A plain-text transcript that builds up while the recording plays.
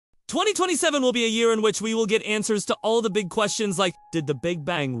2027 will be a year in which we will get answers to all the big questions like, did the Big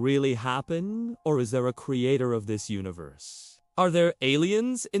Bang really happen? Or is there a creator of this universe? Are there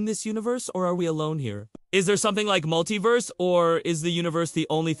aliens in this universe, or are we alone here? Is there something like multiverse, or is the universe the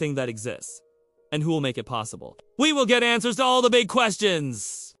only thing that exists? And who will make it possible? We will get answers to all the big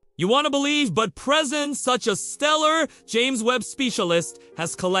questions. You want to believe, but present such a stellar James Webb specialist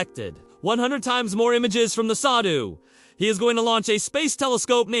has collected 100 times more images from the Sadu. He is going to launch a space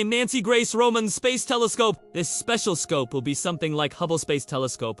telescope named Nancy Grace Roman Space Telescope. This special scope will be something like Hubble Space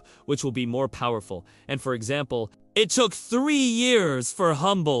Telescope, which will be more powerful. And for example, it took 3 years for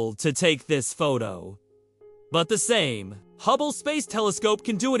Hubble to take this photo. But the same, Hubble Space Telescope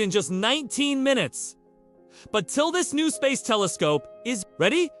can do it in just 19 minutes. But till this new space telescope is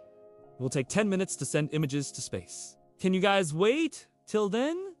ready, it will take 10 minutes to send images to space. Can you guys wait till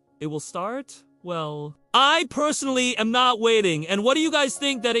then? It will start? Well, I personally am not waiting. And what do you guys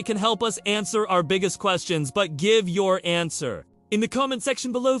think that it can help us answer our biggest questions? But give your answer in the comment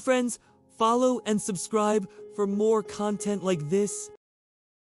section below, friends. Follow and subscribe for more content like this.